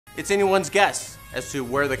It's anyone's guess as to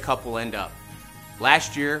where the cup will end up.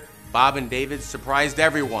 Last year, Bob and David surprised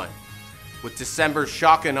everyone. With December's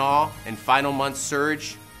shock and awe and final month's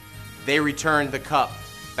surge, they returned the cup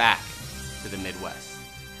back to the Midwest.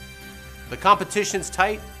 The competition's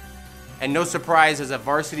tight, and no surprise, as a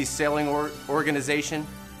varsity sailing organization,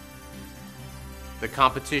 the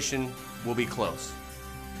competition will be close.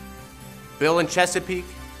 Bill in Chesapeake,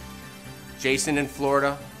 Jason in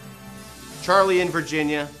Florida, Charlie in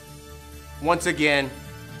Virginia. Once again,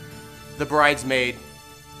 the bridesmaid,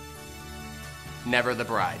 never the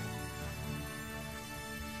bride.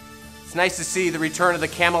 It's nice to see the return of the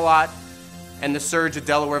Camelot and the surge of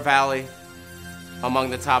Delaware Valley among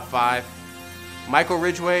the top 5. Michael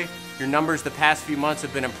Ridgway, your numbers the past few months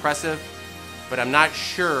have been impressive, but I'm not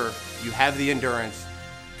sure you have the endurance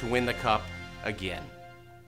to win the cup again.